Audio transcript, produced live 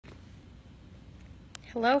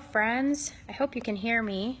Hello friends, I hope you can hear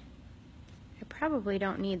me. I probably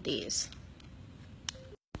don't need these.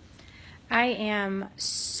 I am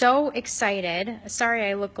so excited. Sorry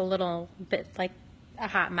I look a little bit like a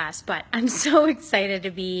hot mess, but I'm so excited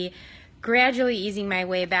to be gradually easing my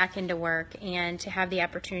way back into work and to have the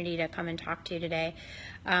opportunity to come and talk to you today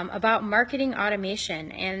about marketing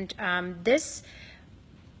automation. And this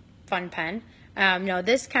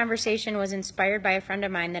this conversation was inspired by a friend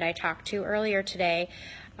of mine that I talked to earlier today.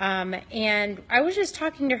 And I was just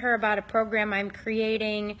talking to her about a program I'm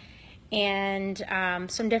creating and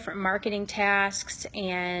some different marketing tasks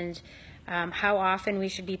and how often we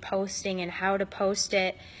should be posting and how to post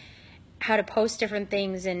it, how to post different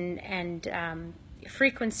things and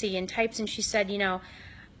frequency and types. And she said,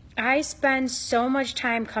 I spend so much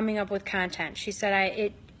time coming up with content. She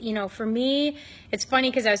said, for me, it's funny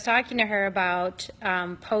because I was talking to her about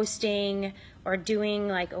posting or doing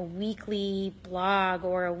like a weekly blog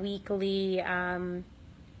or a weekly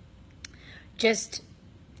just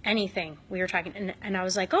anything. We were talking, and I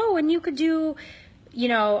was like, oh, and you could do,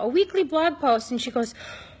 a weekly blog post. And she goes,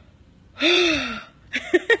 and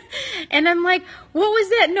I'm like, what was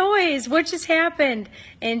that noise? What just happened?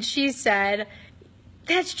 And she said,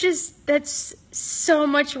 that's so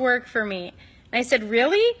much work for me. And I said,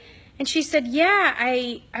 really? And she said, yeah,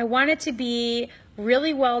 I want it to be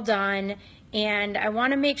really well done, and I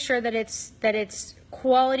want to make sure that it's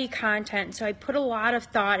quality content. So I put a lot of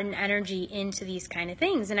thought and energy into these kind of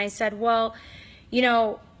things. And I said, well,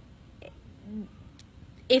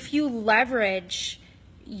 if you leverage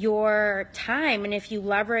your time and if you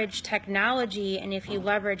leverage technology and if you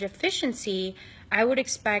leverage efficiency, I would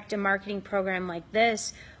expect a marketing program like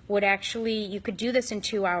this would actually, you could do this in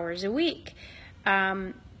 2 hours a week.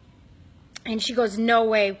 And she goes, no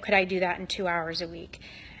way could I do that in 2 hours a week.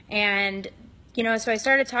 And, so I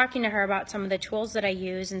started talking to her about some of the tools that I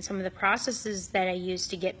use and some of the processes that I use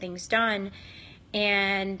to get things done.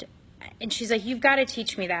 And she's like, you've got to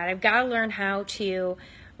teach me that. I've got to learn how to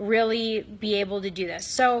really be able to do this.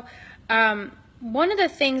 So one of the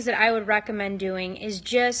things that I would recommend doing is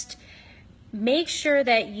just make sure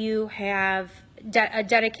that you have a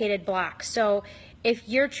dedicated block. So if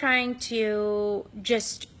you're trying to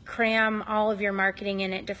just cram all of your marketing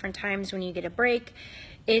in at different times when you get a break,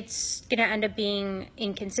 it's going to end up being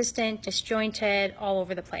inconsistent, disjointed, all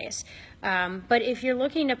over the place. But if you're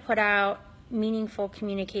looking to put out meaningful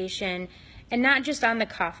communication and not just on the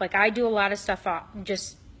cuff, like I do a lot of stuff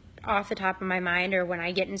just off the top of my mind or when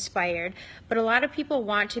I get inspired, but a lot of people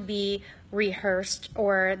want to be rehearsed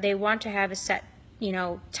or they want to have a set,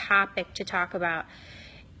 topic to talk about.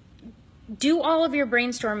 Do all of your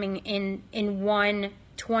brainstorming in one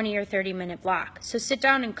 20 or 30 minute block. So sit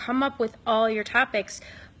down and come up with all your topics,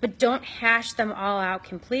 but don't hash them all out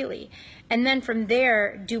completely. And then from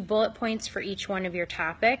there, do bullet points for each one of your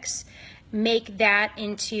topics. Make that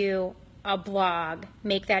into a blog,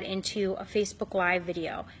 make that into a Facebook Live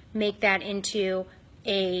video, make that into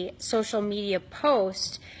a social media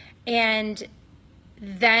post, and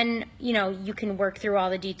then, you can work through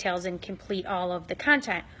all the details and complete all of the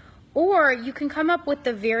content. Or you can come up with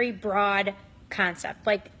the very broad concept.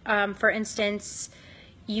 Like, for instance,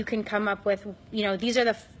 you can come up with, these are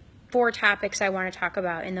the 4 topics I want to talk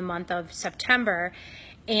about in the month of September.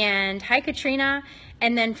 And hi, Katrina.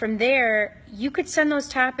 And then from there, you could send those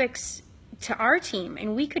topics to our team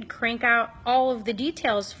and we could crank out all of the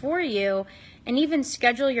details for you and even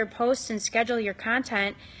schedule your posts and schedule your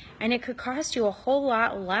content. And it could cost you a whole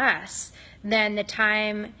lot less than the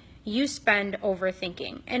time you spend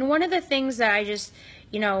overthinking. And one of the things that I just,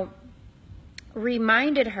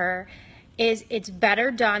 reminded her is it's better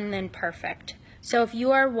done than perfect. So if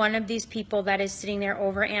you are one of these people that is sitting there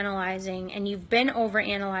overanalyzing and you've been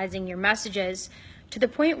overanalyzing your messages to the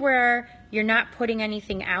point where you're not putting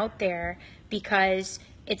anything out there because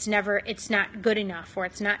it's not good enough or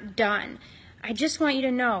it's not done, I just want you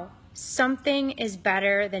to know something is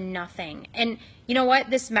better than nothing. And you know what?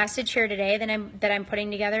 This message here today that I'm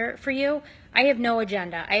putting together for you, I have no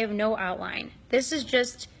agenda. I have no outline. This is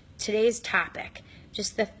just today's topic,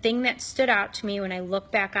 just the thing that stood out to me when I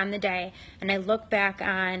look back on the day and I look back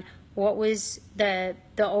on what was the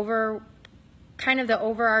overarching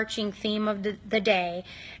theme of the day,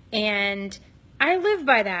 and I live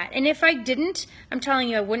by that. And if I didn't, I'm telling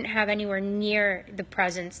you, I wouldn't have anywhere near the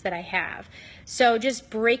presence that I have. So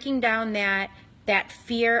just breaking down that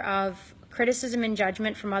fear of criticism and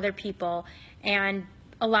judgment from other people and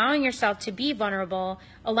allowing yourself to be vulnerable,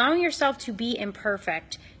 allowing yourself to be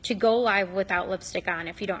imperfect, to go live without lipstick on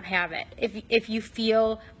if you don't have it, if you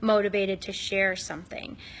feel motivated to share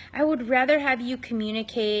something. I would rather have you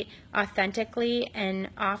communicate authentically and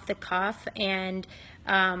off the cuff and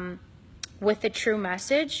with the true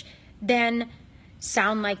message than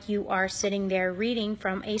sound like you are sitting there reading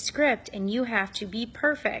from a script and you have to be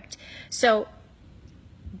perfect. So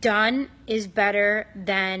done is better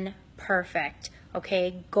than perfect.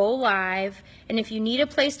 Okay, go live. And if you need a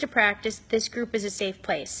place to practice, this group is a safe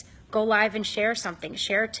place. Go live and share something,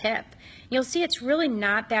 share a tip. You'll see it's really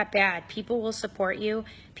not that bad. People will support you.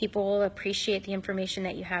 People will appreciate the information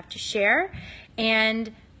that you have to share.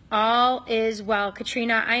 And all is well.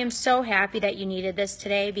 Katrina, I am so happy that you needed this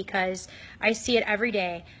today because I see it every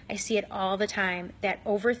day. I see it all the time, that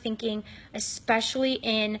overthinking, especially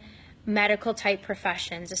in medical type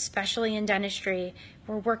professions, especially in dentistry,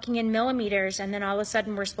 we're working in millimeters and then all of a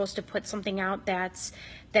sudden we're supposed to put something out that's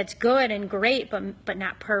good and great but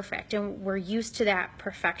not perfect, and we're used to that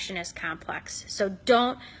perfectionist complex. So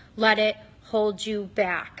don't let it hold you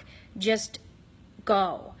back. Just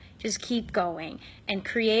go. Just keep going and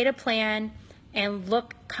create a plan and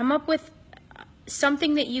come up with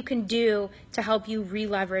something that you can do to help you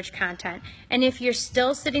re-leverage content. And if you're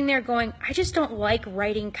still sitting there going, I just don't like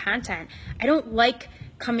writing content, I don't like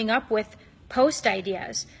coming up with post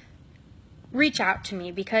ideas, reach out to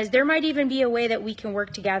me, because there might even be a way that we can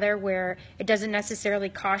work together where it doesn't necessarily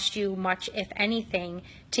cost you much, if anything,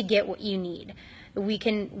 to get what you need. We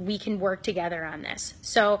can work together on this.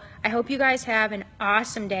 So I hope you guys have an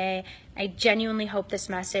awesome day. I genuinely hope this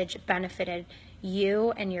message benefited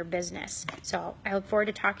you and your business. So I look forward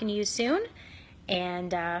to talking to you soon,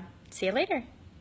 and see you later.